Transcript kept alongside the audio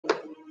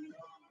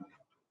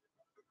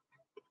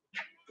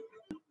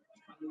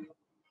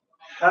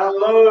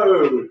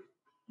Hello,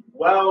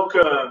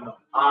 welcome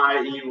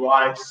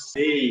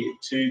IEYC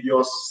to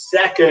your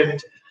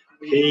second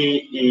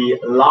PE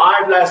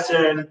live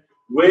lesson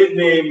with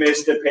me,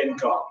 Mr.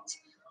 Pincott.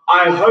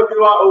 I hope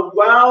you are all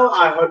well,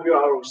 I hope you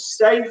are all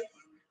safe,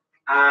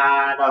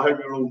 and I hope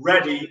you're all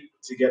ready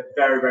to get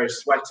very, very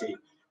sweaty.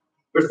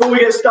 Before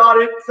we get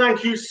started,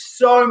 thank you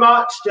so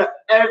much to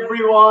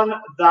everyone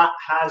that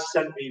has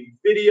sent me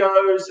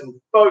videos and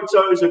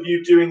photos of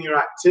you doing your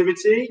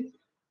activity.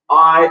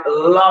 I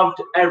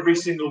loved every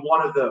single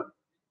one of them.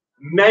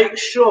 Make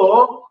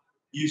sure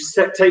you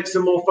take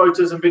some more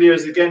photos and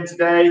videos again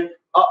today,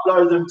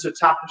 upload them to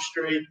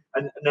Tapestry,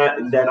 and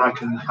then I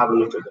can have a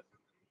look at them.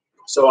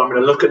 So I'm going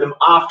to look at them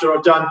after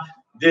I've done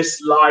this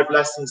live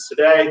lessons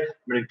today.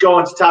 I'm going to go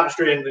onto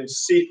Tapestry and then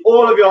see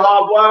all of your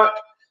hard work,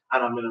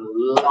 and I'm going to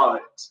love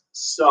it.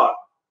 So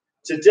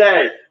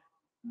today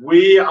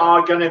we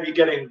are going to be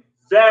getting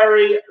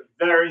very,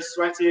 very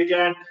sweaty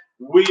again.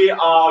 We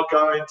are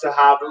going to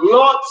have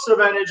lots of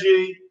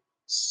energy.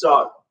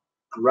 So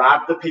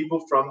grab the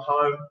people from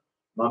home,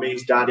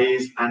 mummies,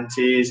 daddies,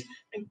 aunties,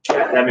 and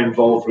get them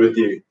involved with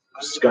you.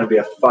 This is going to be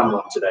a fun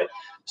one today.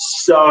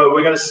 So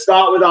we're going to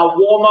start with our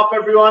warm-up,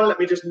 everyone. Let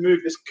me just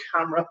move this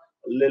camera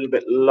a little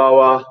bit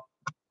lower.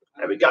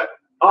 There we go.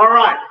 All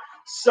right.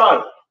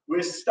 So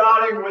we're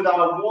starting with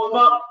our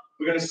warm-up.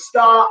 We're going to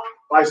start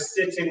by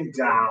sitting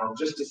down,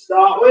 just to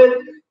start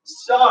with.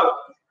 So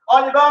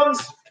on your bums,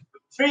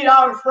 feet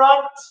out in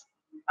front,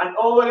 and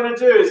all we're going to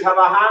do is have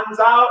our hands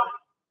out,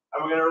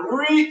 and we're going to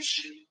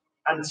reach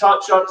and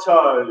touch our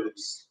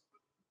toes.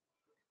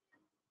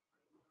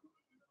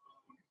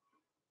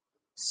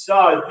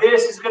 So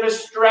this is going to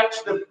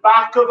stretch the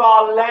back of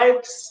our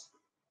legs.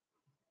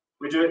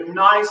 We do it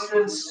nice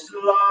and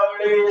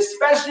slowly,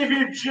 especially if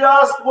you've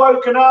just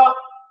woken up.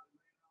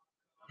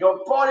 Your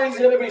body's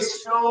going to be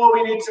sore.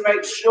 We need to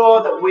make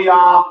sure that we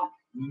are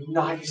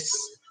nice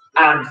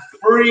and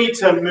free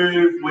to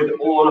move with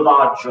all of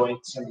our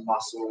joints and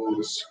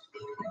muscles.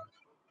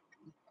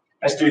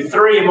 Let's do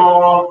 3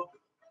 more.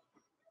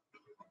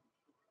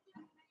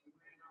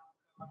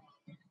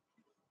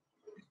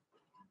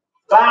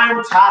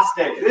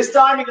 Fantastic. This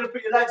time you're going to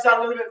put your legs out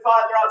a little bit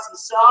farther out to the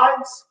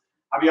sides.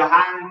 Have your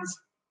hands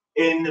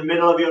in the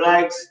middle of your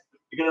legs.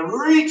 You're going to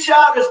reach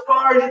out as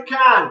far as you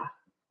can.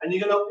 And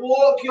you're going to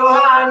walk your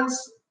hands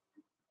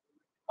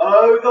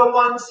over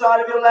one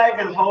side of your leg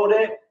and hold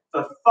it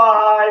for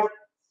 5,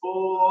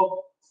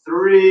 4,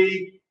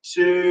 3,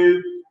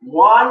 2,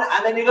 1.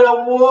 And then you're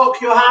going to walk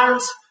your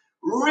hands,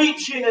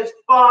 reaching as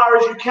far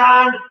as you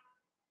can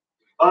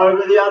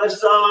over the other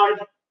side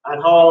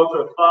and hold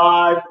for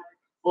 5,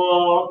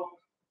 4,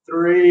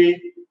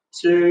 3,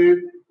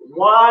 2,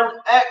 1.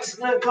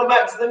 Excellent. Come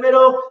back to the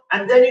middle.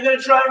 And then you're going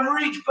to try and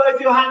reach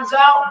both your hands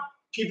out,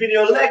 keeping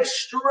your legs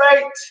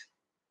straight,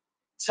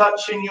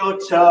 touching your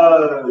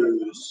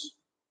toes.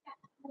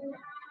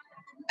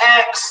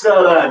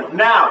 Excellent.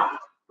 Now,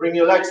 bring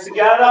your legs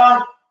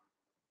together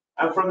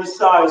and from the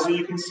side so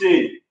you can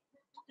see.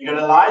 You're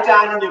going to lie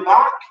down on your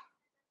back.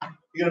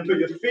 You're going to put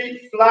your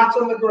feet flat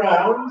on the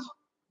ground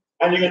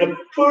and you're going to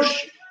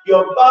push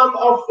your bum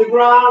off the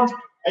ground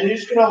and you're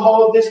just going to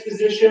hold this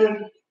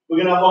position. We're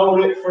going to hold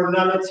it for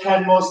another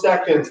 10 more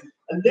seconds.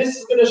 And this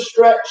is going to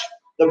stretch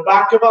the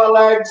back of our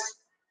legs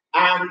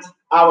and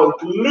our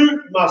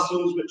glute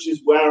muscles, which is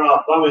where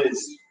our bum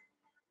is.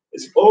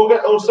 It's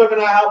also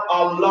going to help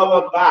our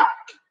lower back.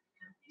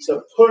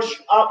 So push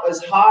up as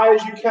high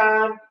as you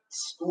can,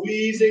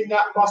 squeezing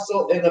that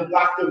muscle in the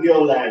back of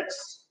your legs.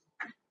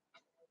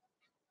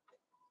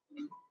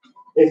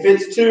 If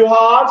it's too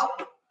hard,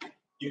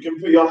 you can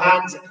put your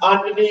hands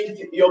underneath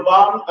your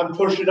bum and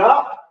push it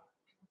up,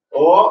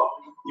 or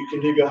you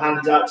can leave your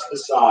hands out to the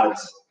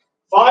sides.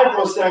 5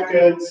 more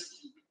seconds.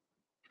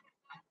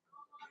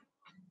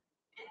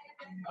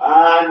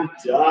 And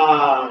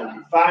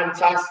done.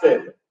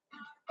 Fantastic.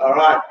 All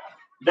right.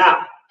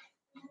 Now,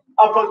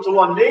 up onto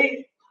one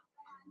knee.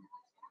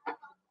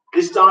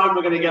 This time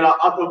we're going to get our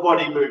upper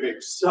body moving.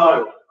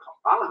 So,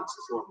 balance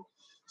this one.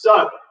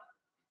 So,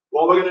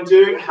 what we're going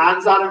to do,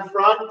 hands out in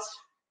front,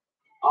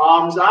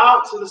 arms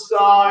out to the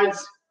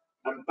sides,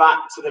 and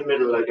back to the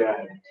middle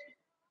again.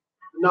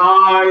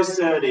 Nice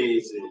and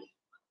easy.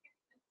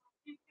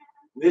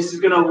 This is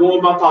going to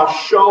warm up our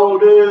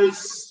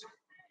shoulders.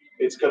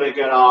 It's going to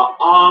get our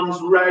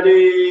arms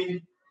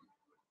ready.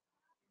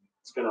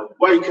 It's going to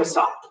wake us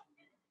up.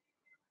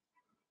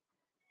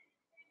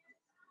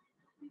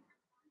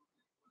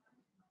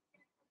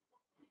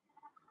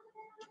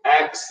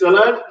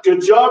 Excellent.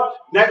 Good job.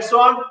 Next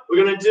one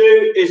we're going to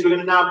do is we're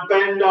going to now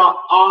bend our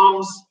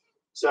arms.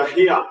 So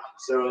here.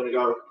 So we're going to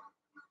go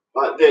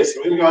like this.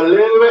 We're going to go a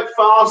little bit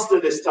faster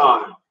this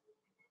time.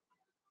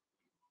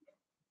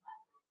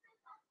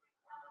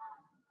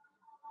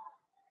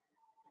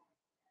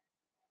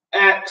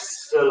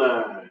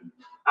 Excellent.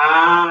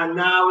 And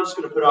now we're just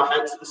going to put our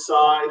head to the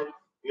side.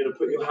 You're going to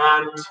put your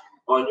hand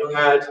on your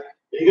head.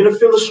 You're going to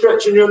feel the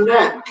stretch in your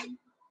neck,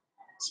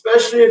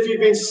 especially if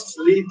you've been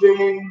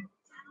sleeping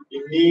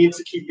You need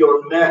to keep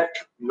your neck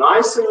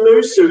nice and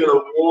loose. So we're going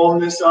to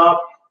warm this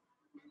up.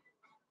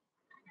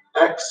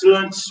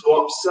 Excellent.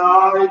 Swap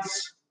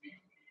sides.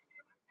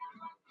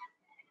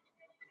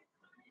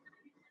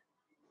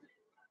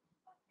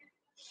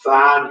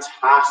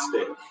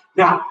 Fantastic.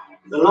 Now,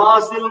 the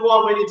last little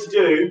one we need to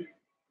do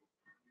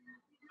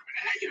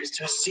is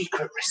to a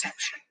secret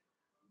reception.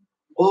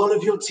 All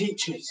of your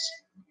teachers,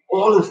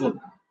 all of them,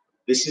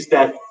 this is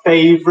their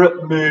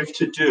favorite move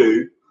to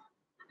do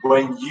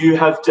when you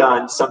have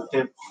done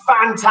something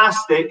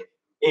fantastic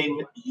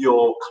in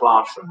your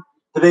classroom.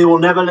 But they will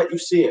never let you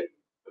see it,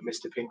 but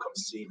Mr.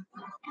 Pincott's seen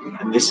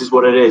it. And this is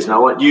what it is, and I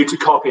want you to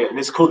copy it, and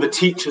it's called the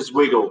teacher's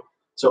wiggle.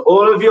 So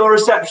all of your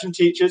reception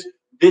teachers,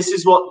 this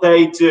is what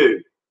they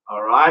do,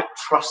 all right?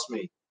 Trust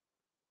me.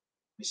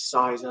 Miss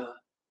Sizer,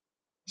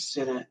 Miss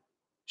Sinnott,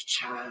 Miss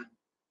Chan,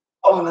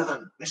 all of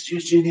them, Miss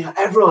Hughes Jr.,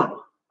 everyone,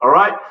 all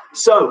right?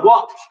 So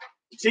watch.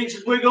 The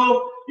teacher's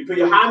wiggle, you put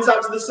your hands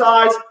out to the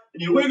sides,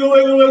 and you wiggle,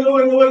 wiggle, wiggle,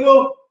 wiggle,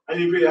 wiggle, and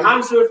you put your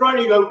hands to the front,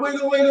 and you go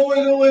wiggle, wiggle,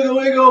 wiggle, wiggle,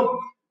 wiggle,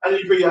 and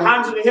then you put your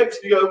hands on your hips,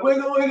 and you go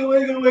wiggle, wiggle,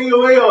 wiggle,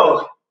 wiggle,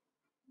 wiggle.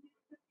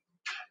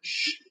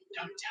 Shh,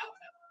 don't tell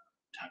them,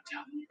 don't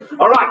tell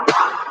them. All right,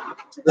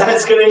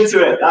 let's get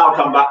into it. That'll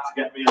come back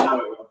to get me, I know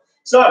it will.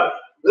 So,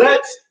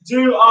 let's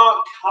do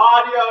our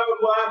cardio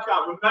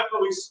workout.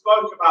 Remember, we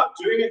spoke about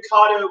doing a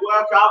cardio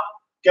workout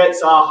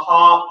gets our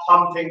heart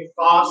pumping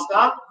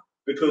faster,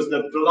 because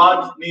the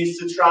blood needs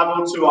to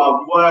travel to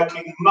our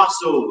working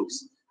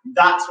muscles.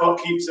 That's what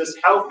keeps us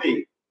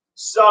healthy.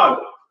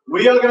 So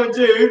we are going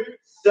to do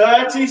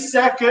 30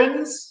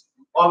 seconds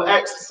of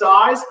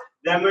exercise.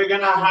 Then we're going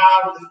to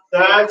have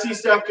 30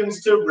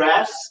 seconds to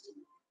rest.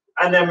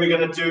 And then we're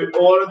going to do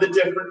all of the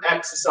different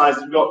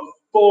exercises. We've got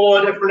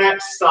 4 different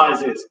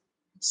exercises.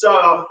 So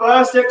our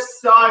first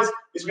exercise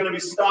is going to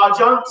be star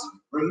jumps.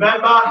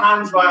 Remember,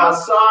 hands by our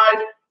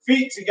side,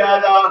 feet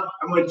together,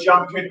 and we're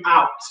jumping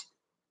out.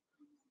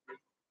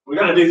 We're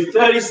going to do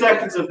 30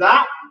 seconds of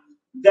that.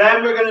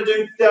 Then we're going to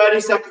do 30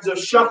 seconds of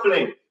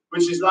shuffling,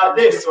 which is like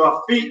this. So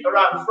our feet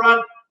around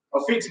front,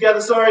 our feet together,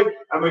 sorry,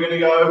 and we're going to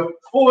go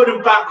forward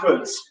and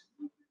backwards.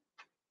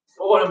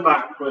 Forward and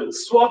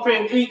backwards.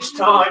 Swapping each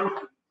time,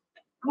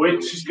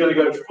 which is going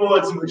to go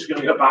forwards and which is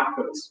going to go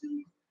backwards.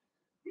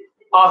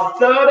 Our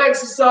third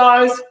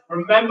exercise,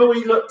 remember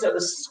we looked at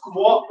the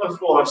squat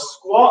before. A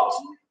squat,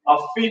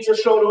 our feet are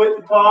shoulder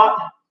width apart,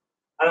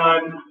 and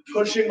I'm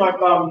pushing my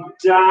bum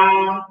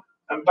down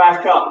and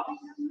back up,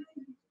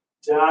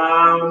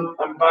 down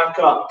and back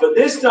up. But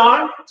this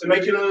time, to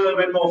make it a little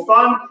bit more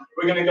fun,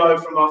 we're going to go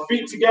from our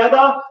feet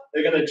together.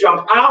 They're going to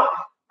jump out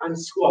and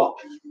squat.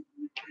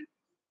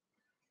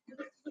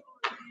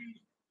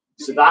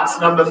 So that's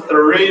number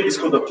 3. It's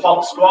called the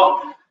pop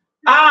squat.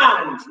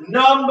 And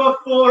number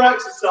 4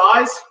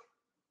 exercise,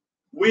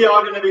 we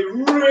are going to be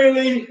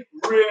really,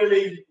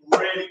 really,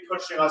 really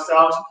pushing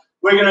ourselves.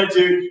 We're going to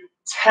do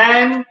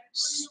 10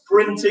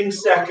 sprinting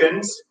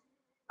seconds.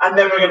 And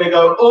then we're going to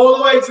go all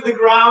the way to the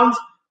ground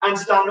and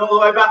stand all the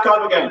way back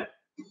up again.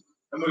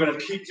 And we're going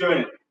to keep doing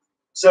it.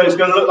 So it's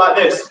going to look like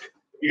this.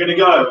 You're going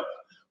to go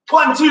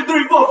 1, 2,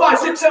 3, 4, 5,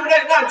 6, 7, 8,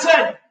 9,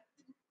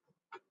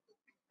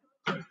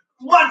 10.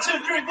 1, 2,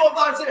 3, 4,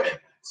 5, 6.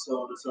 So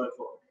on and so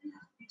forth.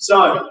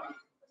 So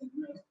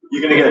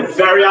you're going to get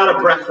very out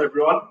of breath,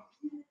 everyone.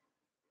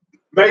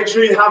 Make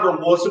sure you have a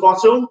water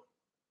bottle.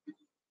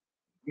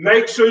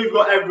 Make sure you've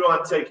got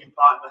everyone taking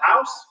part in the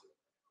house.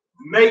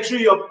 Make sure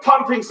you're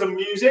pumping some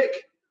music,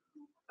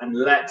 and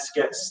let's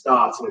get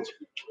started.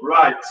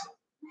 Right,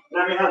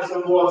 let me have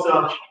some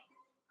water.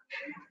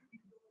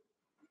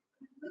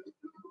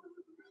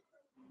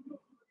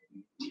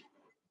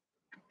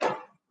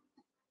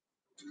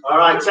 All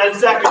right, 10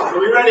 seconds, are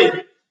we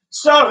ready?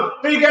 So,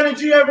 big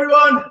energy,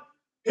 everyone.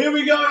 Here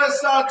we go, let's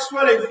start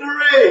sweating.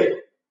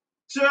 3,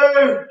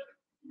 2,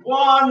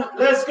 1,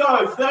 let's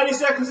go. 30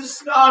 seconds of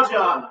star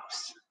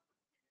jumps.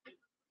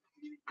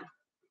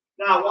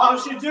 Now,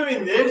 whilst you're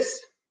doing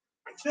this,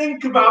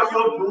 think about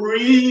your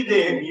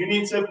breathing. You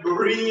need to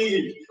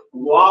breathe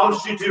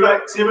whilst you do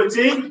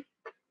activity.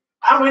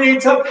 And we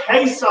need to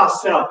pace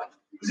ourselves.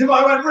 Because if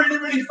I went really,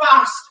 really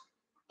fast,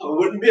 I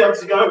wouldn't be able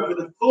to go for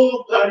the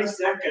full 30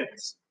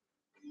 seconds.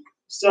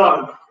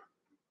 So,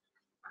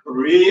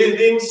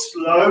 breathing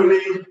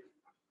slowly,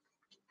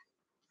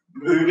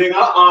 moving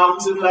our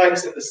arms and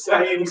legs at the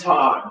same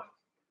time.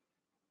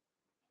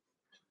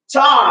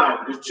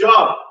 Time, good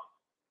job.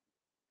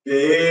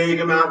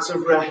 Big amounts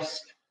of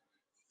rest.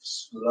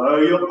 Slow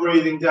your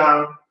breathing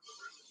down.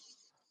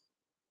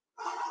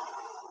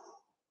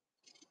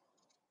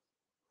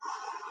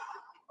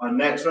 Our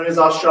next one is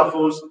our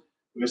shuffles.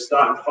 We're going to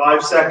start in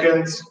 5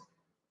 seconds.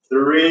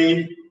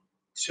 3,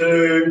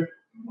 2,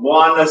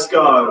 1, let's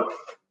go.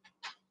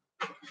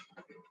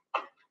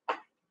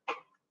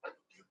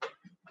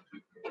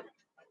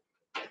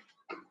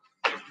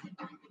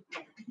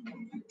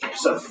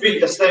 So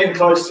feet are staying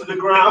close to the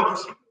ground.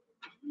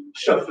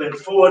 Shuffling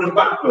forward and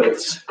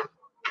backwards.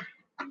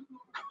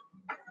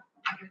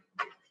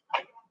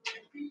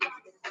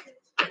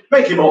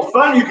 Make it more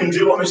fun. You can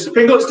do what Mr.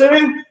 Pincott's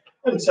doing.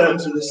 and turn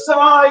to the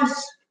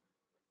sides,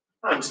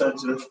 and turn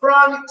to the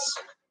front.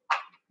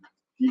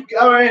 Keep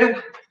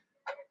going.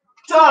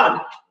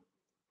 Done.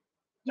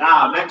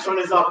 Now, next one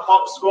is our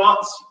pop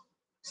squats.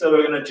 So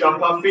we're going to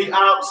jump our feet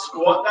out,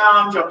 squat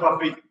down, jump our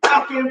feet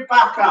back in,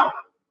 back out.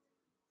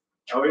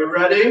 Are we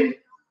ready?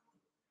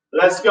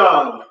 Let's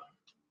go.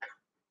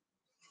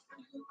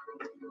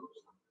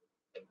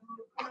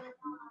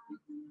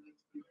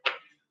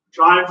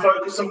 Try and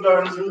focus on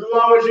going as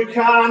low as you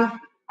can.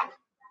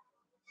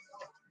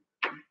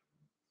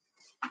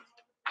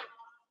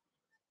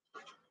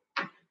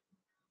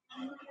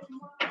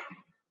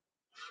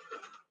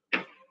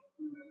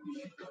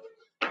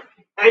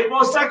 Eight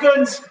more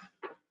seconds.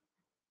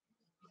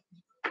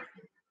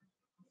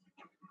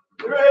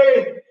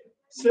 3,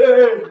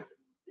 2,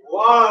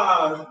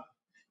 1. You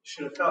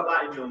should have felt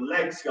that in your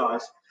legs,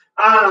 guys.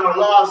 And our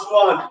last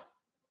one.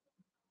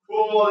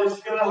 Oh, this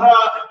is going to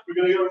hurt. We're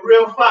going to go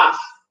real fast.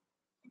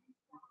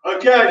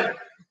 Okay.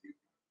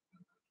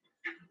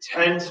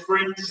 10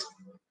 sprints,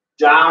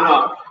 down,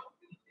 up.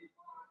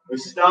 We're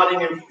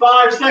starting in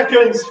 5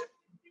 seconds.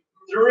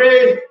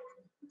 3,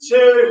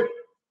 2,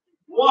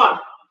 1.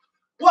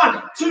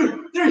 1,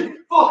 2, 3,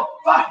 4,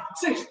 5,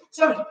 6,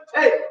 7,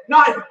 8,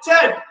 9,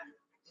 10.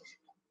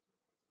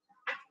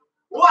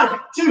 1,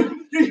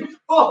 2, 3,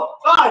 4,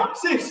 5,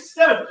 6,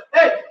 7,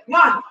 8,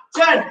 9,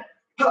 10.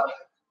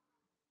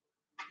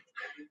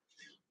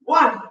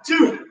 1,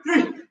 2,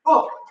 3,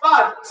 4,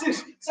 5,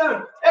 6,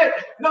 7, 8,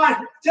 9,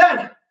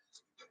 10.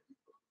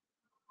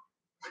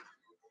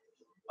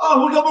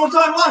 Oh, we got more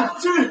time.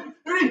 1, 2,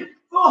 3,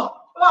 4,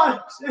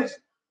 5, 6.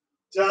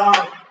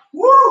 Down.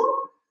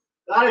 Woo!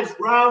 That is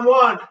round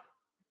 1.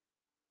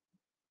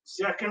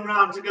 Second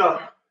round to go.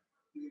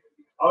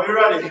 Are we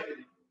ready?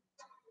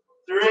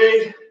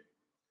 3,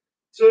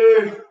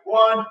 2,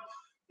 1.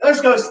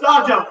 Let's go.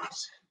 Star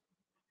jumps.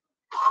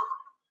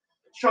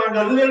 Try and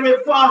go a little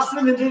bit faster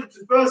than did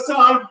the first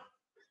time.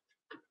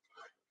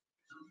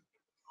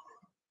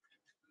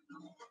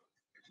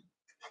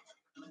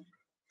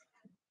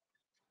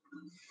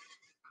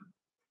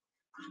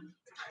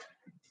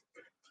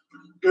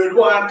 Good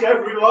work,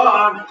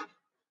 everyone.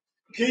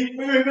 Keep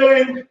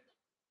moving.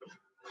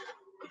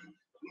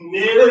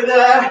 Nearly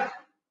there.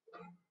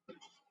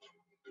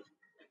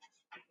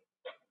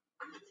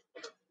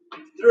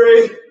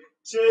 3,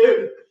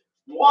 2,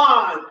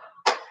 1.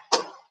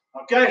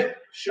 Okay,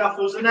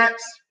 shuffles are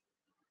next.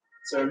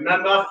 So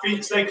remember,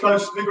 feet stay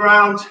close to the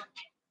ground.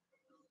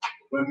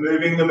 We're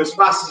moving them as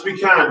fast as we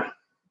can.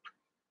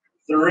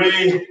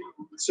 3,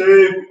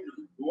 2,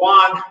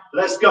 1.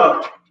 Let's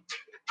go.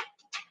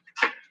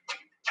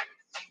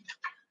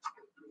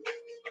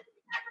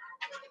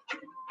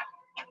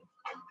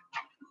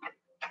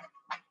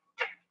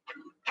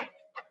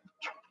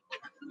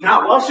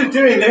 Now, whilst you're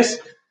doing this,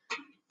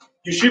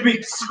 you should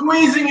be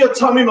squeezing your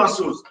tummy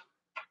muscles.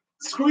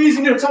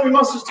 Squeezing your tummy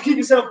muscles to keep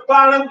yourself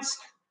balanced.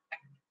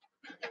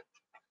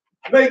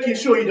 Making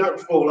sure you don't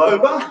fall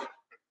over.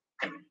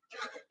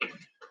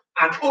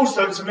 And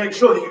also to make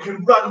sure that you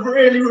can run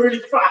really, really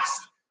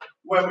fast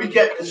when we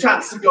get the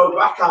chance to go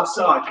back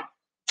outside.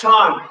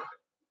 Time.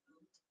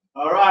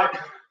 All right.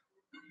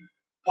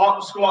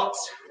 Pop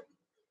squats.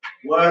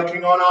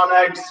 Working on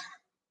our legs.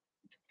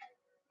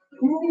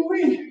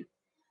 Ooh-wee.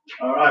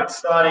 All right,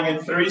 starting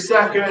in 3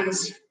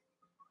 seconds.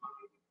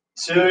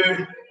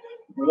 2,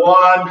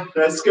 1,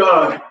 let's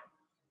go.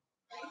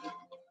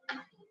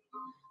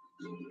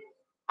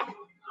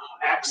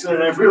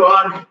 Excellent,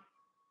 everyone.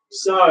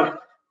 So,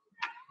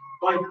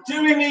 by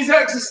doing these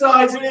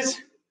exercises,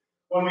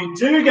 when we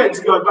do get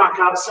to go back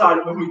outside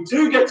and when we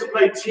do get to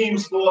play team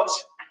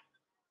sports,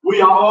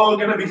 we are all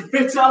going to be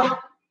fitter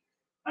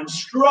and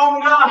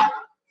stronger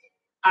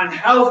and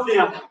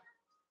healthier,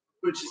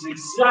 which is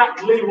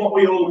exactly what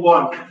we all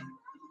want.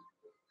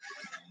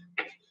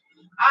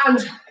 And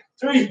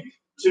 3,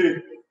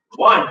 2,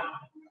 1.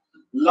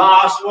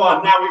 Last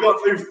one. Now we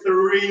got through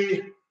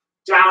 3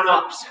 down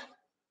ups.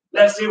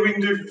 Let's see if we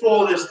can do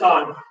 4 this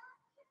time.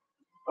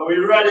 Are we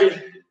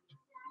ready?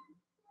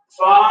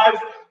 5,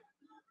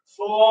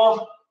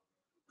 4,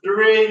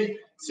 3,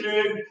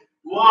 2,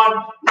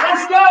 1.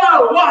 Let's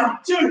go! 1,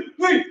 2,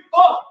 3,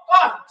 4,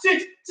 5,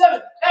 6,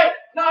 7, 8,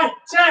 9,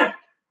 10.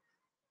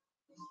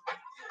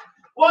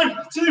 1,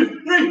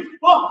 2, 3,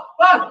 4,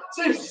 5,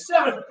 6,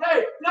 7,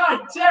 8, 9,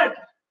 10.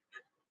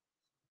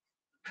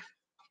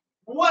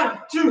 1,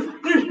 2,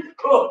 3,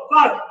 4,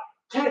 5,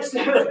 6,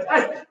 7,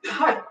 8,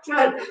 9,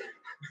 10.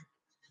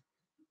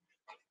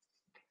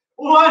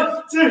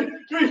 1, 2,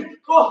 3,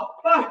 4,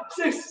 5,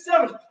 6,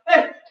 7,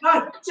 8,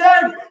 9,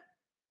 10.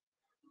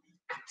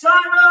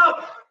 Time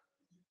up.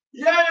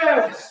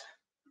 Yes.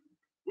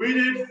 We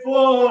did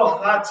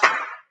 4. That's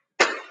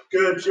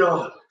good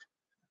job.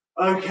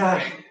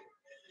 Okay.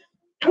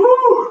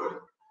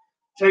 Woo.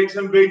 Take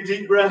some big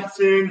deep breaths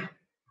in.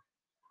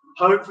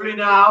 Hopefully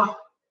now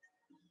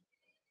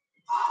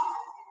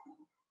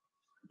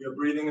you're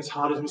breathing as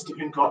hard as Mr.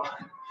 Pincott.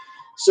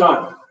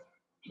 So,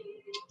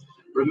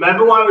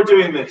 remember why we're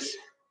doing this.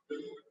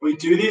 We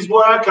do these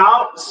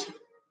workouts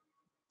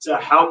to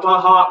help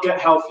our heart get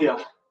healthier,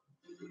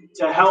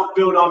 to help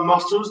build our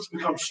muscles to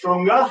become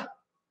stronger,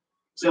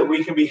 so that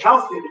we can be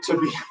healthy, to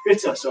be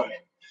fitter, sorry.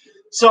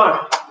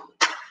 So,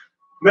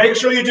 make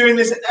sure you're doing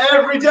this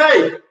every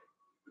day.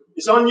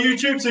 It's on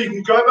YouTube, so you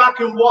can go back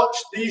and watch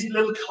these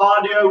little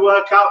cardio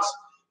workouts,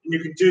 and you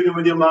can do them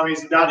with your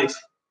mummies and daddies.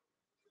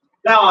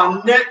 Now,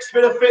 our next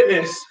bit of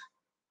fitness,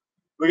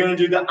 we're going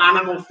to do the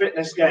animal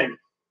fitness game.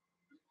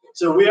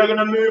 So we are going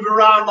to move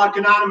around like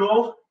an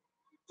animal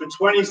for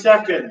 20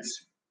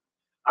 seconds.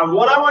 And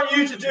what I want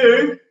you to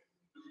do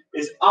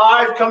is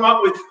I've come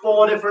up with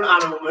 4 different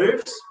animal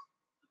moves.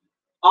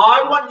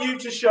 I want you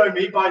to show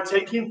me by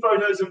taking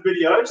photos and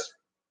videos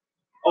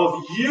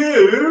of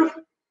you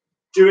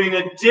doing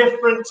a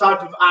different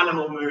type of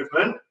animal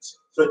movement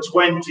for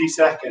 20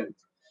 seconds.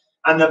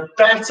 And the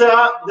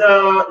better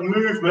the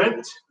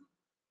movement,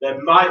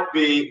 there might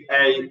be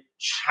a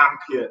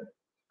champion.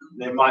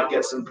 They might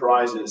get some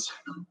prizes.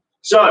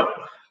 So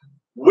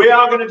we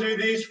are going to do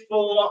these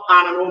 4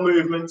 animal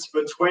movements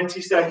for 20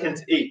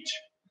 seconds each.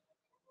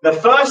 The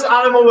first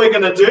animal we're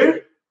going to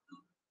do,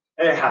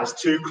 it has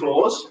 2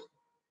 claws.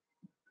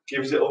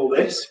 Gives it all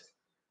this.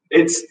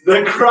 It's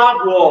the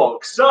crab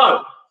walk.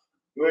 So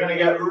we're going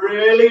to get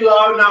really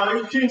low. Now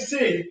you can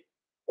see,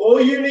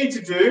 all you need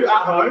to do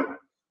at home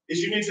is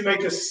you need to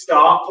make a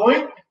start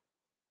point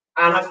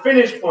and a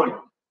finish point.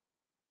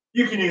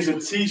 You can use a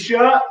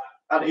t-shirt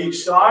at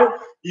each side.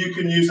 You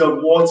can use a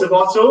water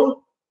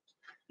bottle.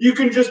 You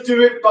can just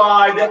do it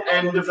by the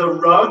end of the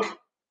rug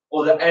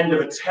or the end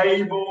of a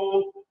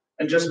table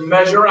and just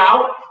measure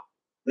out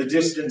the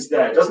distance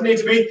there. It doesn't need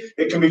to be,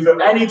 it can be for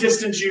any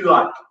distance you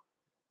like.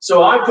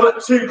 So I've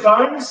got 2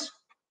 cones.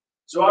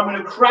 So I'm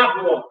going to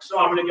crab walk. So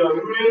I'm going to go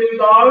really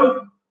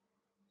low.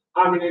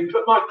 I'm going to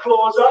put my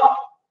claws up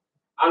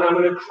and I'm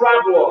going to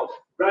crab walk.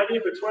 Ready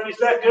for 20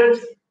 seconds?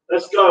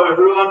 Let's go,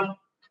 everyone.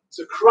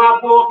 So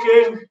crab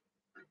walking,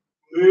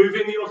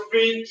 moving your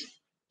feet,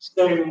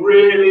 staying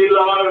really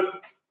low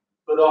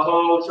for the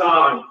whole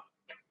time.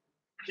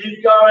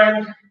 Keep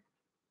going.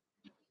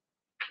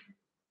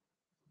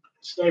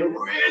 Stay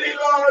really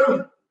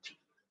low.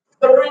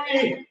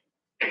 3,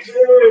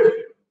 2,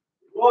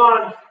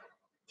 1,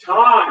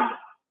 time.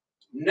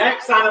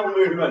 Next animal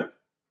movement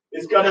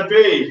is going to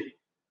be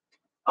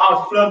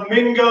our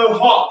flamingo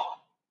hop.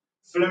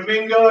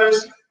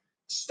 Flamingos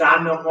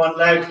stand on one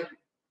leg,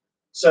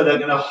 so they're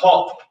going to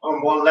hop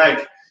on one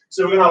leg.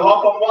 So we're going to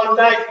hop on one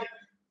leg.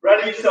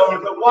 Ready? So I'm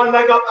going to put one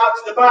leg up out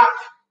to the back.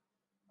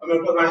 I'm going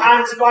to put my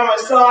hands by my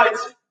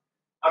sides.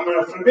 I'm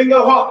going to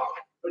flamingo hop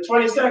for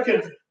 20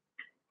 seconds.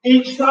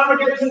 Each time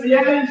I get to the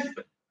end,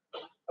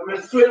 I'm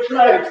going to switch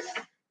legs.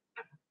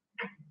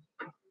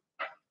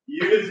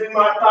 Using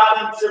my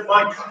balance in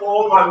my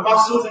core, my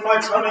muscles in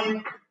my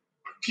tummy.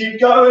 Keep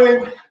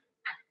going.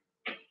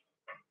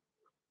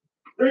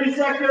 3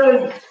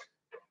 seconds.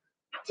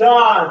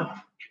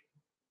 Time.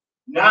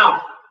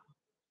 Now,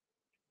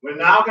 we're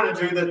now going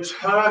to do the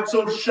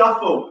turtle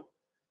shuffle.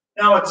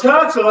 Now, a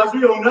turtle, as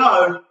we all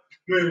know,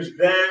 moves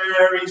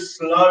very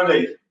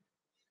slowly.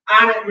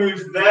 And it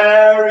moves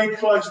very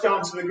close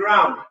down to the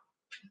ground.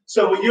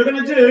 So what you're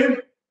going to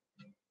do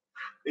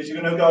is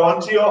you're going to go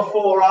onto your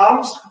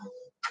forearms,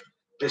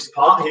 this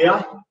part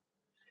here,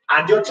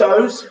 and your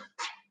toes,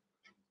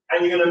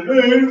 and you're going to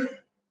move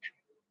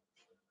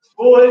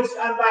forwards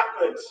and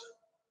backwards.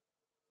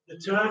 The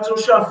turtle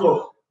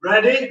shuffle.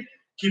 Ready?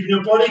 Keeping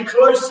your body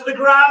close to the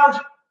ground.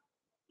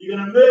 You're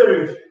going to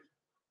move.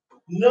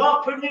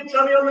 Not putting your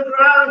tummy on the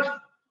ground.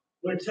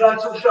 We're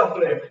turtle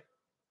shuffling.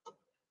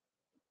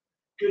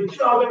 Good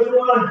job,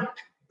 everyone.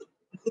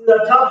 This is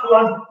a tough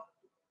one.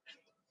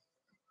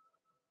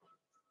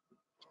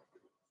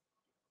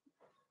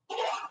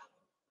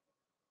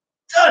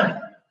 Done.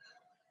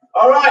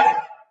 All right.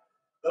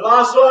 The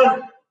last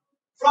one,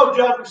 frog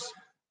jumps.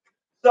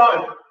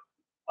 So,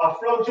 our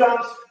frog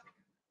jumps,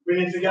 we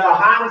need to get our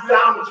hands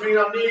down between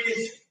our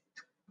knees.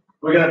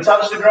 We're going to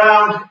touch the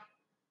ground.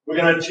 We're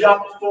going to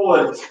jump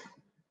forward.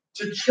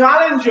 To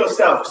challenge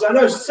yourself, because I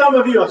know some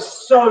of you are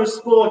so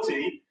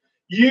sporty,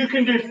 you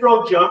can do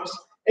frog jumps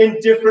in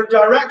different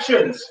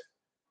directions.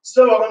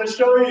 So I'm going to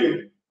show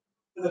you.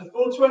 For the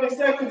full 20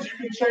 seconds, you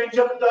can change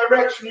up the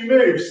direction you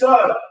move.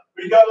 So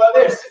we go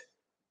like this.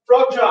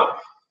 Frog jump.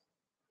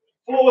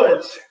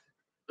 Forwards.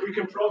 We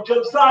can frog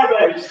jump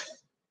sideways.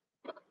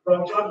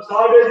 Frog jump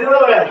sideways the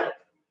other way.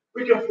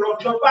 We can frog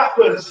jump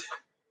backwards.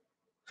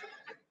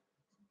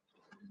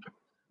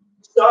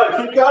 So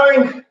keep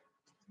going.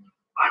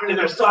 I'm going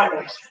to go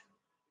sideways.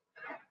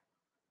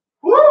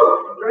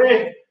 Woo!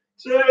 3,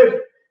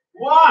 2,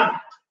 1.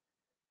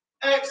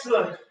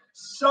 Excellent.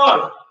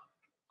 So,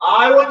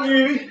 I want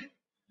you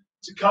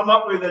to come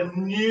up with a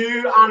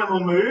new animal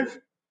move,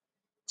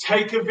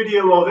 take a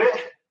video of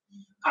it,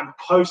 and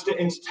post it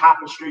into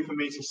Tapestry for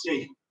me to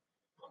see.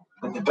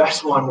 And the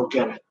best one will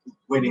get a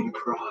winning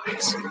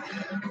prize.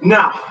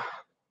 Now,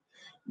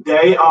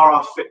 they are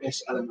our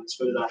fitness elements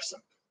for the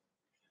lesson.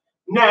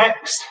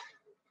 Next,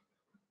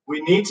 we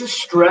need to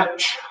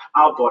stretch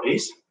our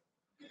bodies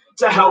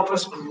to help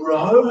us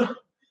grow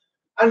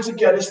and to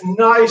get us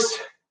nice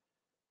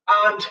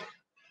and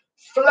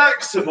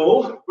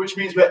flexible, which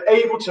means we're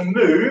able to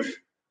move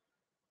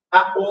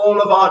at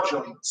all of our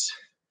joints.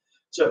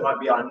 So it might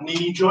be our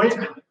knee joint,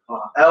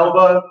 our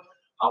elbow,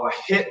 our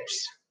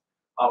hips,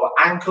 our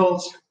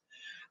ankles.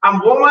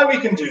 And one way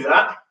we can do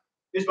that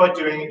is by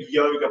doing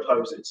yoga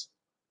poses.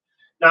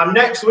 Now,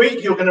 next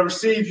week, you're going to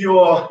receive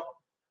your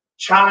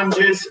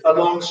challenges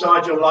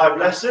alongside your live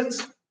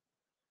lessons.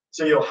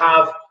 So you'll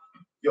have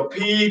your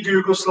PE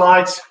Google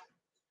Slides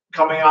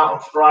coming out on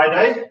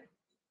Friday,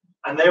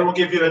 and they will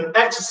give you an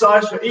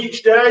exercise for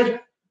each day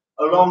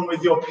along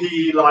with your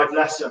PE live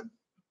lesson.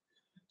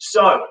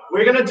 So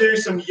we're going to do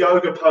some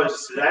yoga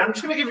poses today. I'm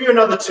just going to give you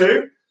another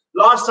two.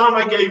 Last time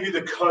I gave you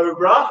the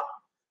cobra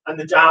and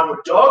the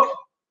downward dog.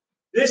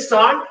 This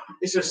time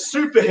it's a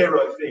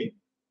superhero theme.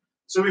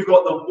 So we've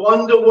got the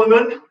Wonder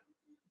Woman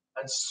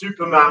and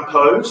Superman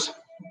pose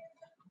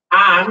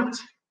and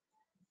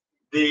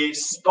the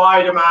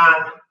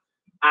Spider-Man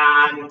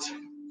and,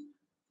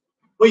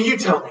 well, you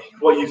tell me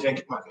what you think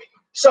it might be.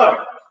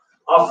 So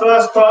our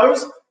first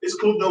pose is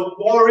called the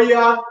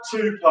Warrior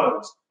 2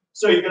 pose.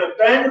 So you're going to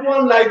bend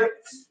one leg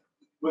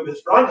with the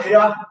front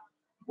here,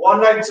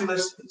 one leg to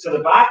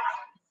the back.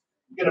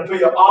 You're going to put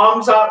your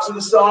arms out to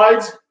the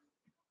sides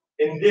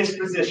in this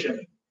position.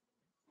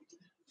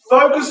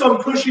 Focus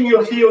on pushing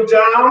your heel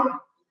down,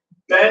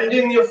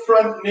 bending your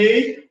front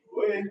knee,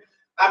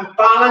 and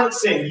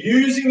balancing,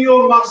 using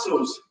your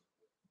muscles,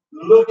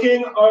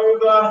 looking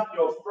over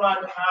your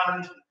front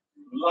hand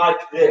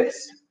like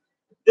this.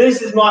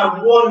 This is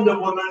my Wonder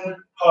Woman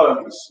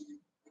pose.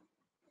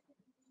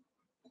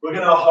 We're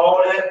going to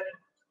hold it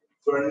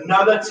for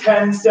another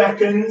 10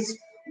 seconds.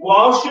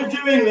 Whilst you're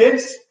doing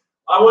this,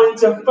 I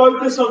want you to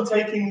focus on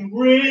taking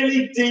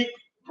really deep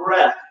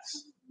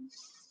breaths.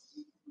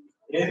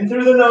 In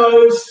through the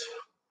nose,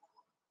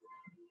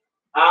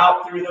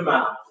 out through the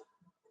mouth.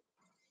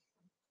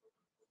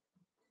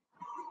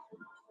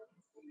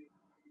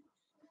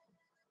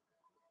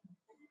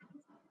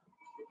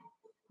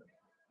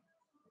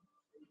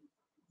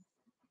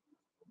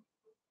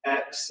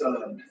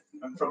 Excellent.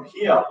 And from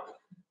here,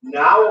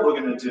 now what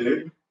we're going to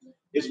do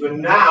is we're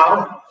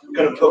now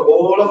going to put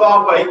all of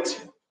our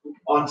weight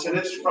onto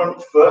this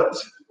front foot,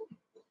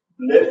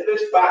 lift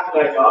this back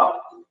leg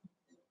up,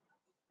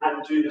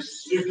 and do the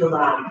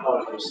Superman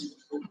pose.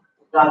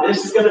 Now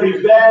this is going to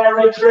be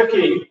very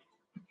tricky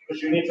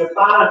because you need to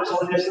balance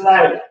on this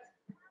leg.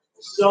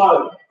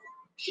 So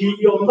keep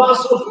your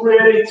muscles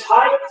really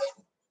tight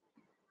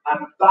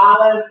and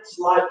balance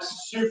like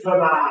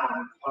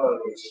Superman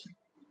pose.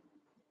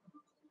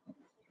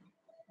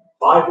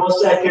 5 more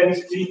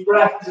seconds, deep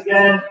breaths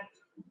again.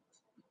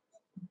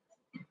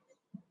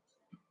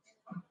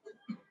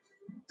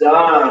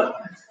 Done.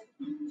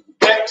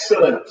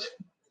 Excellent.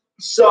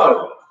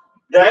 So,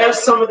 there are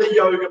some of the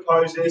yoga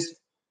poses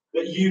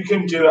that you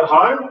can do at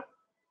home.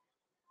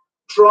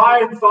 Try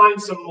and find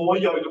some more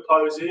yoga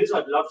poses.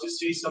 I'd love to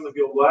see some of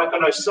your work. I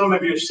know some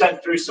of you have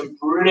sent through some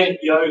brilliant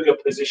yoga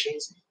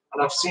positions,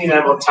 and I've seen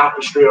them on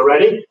Tapestry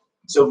already.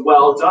 So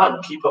well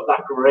done. Keep up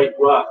that great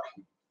work.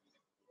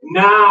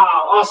 Now,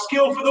 our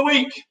skill for the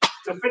week,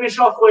 to finish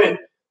off with,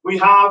 we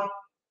have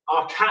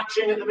our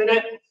catching at the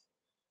minute.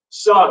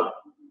 So,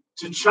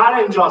 to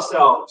challenge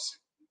ourselves,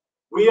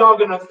 we are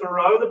going to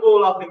throw the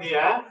ball up in the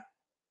air,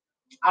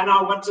 and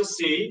I want to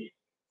see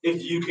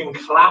if you can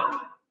clap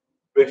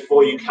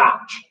before you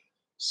catch.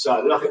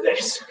 So, look at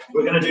this.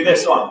 We're going to do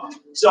this one.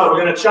 So,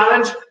 we're going to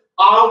challenge.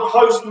 I'll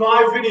post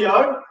my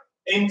video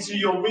into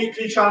your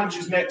weekly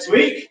challenges next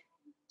week,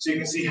 so you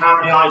can see how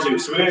many I do.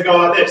 So, we're going to go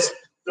like this.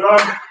 Throw,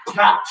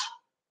 catch,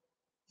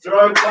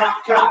 throw,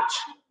 clap, catch.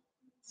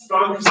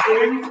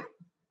 Focusing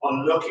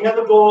on looking at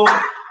the ball,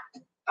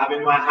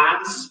 having my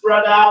hands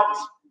spread out,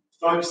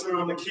 focusing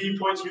on the key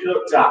points we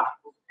looked at.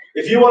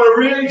 If you want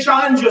to really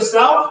challenge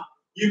yourself,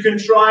 you can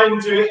try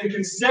and do it in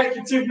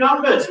consecutive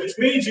numbers, which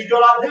means you go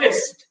like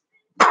this.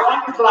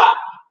 1 clap,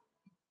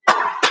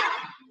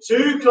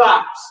 2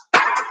 claps,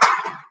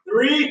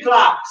 3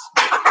 claps,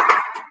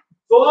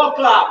 4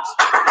 claps.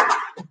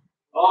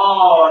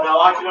 Oh, no,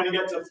 I can only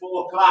get to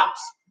 4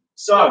 claps.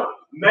 So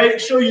make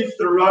sure you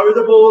throw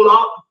the ball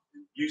up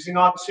using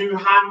our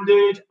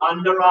two-handed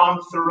underarm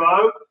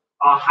throw.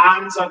 Our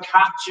hands are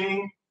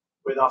catching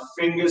with our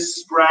fingers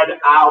spread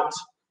out,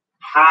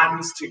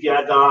 hands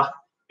together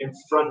in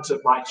front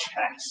of my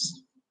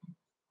chest.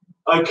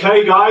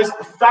 Okay, guys,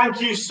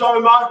 thank you so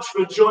much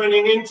for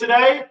joining in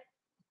today.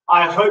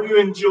 I hope you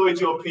enjoyed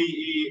your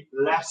PE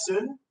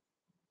lesson.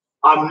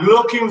 I'm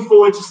looking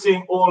forward to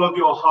seeing all of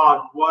your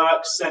hard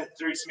work sent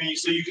through to me.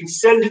 So you can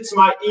send it to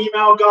my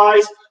email,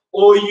 guys,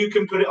 or you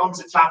can put it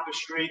onto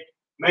Tapestry.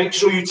 Make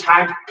sure you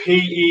tag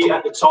PE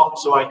at the top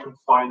so I can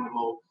find them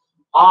all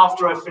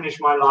after I finish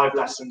my live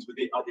lessons with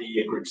the other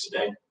year groups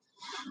today.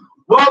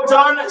 Well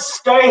done.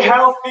 Stay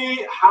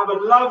healthy. Have a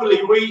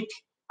lovely week.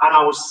 And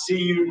I will see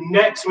you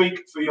next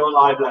week for your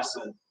live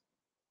lesson.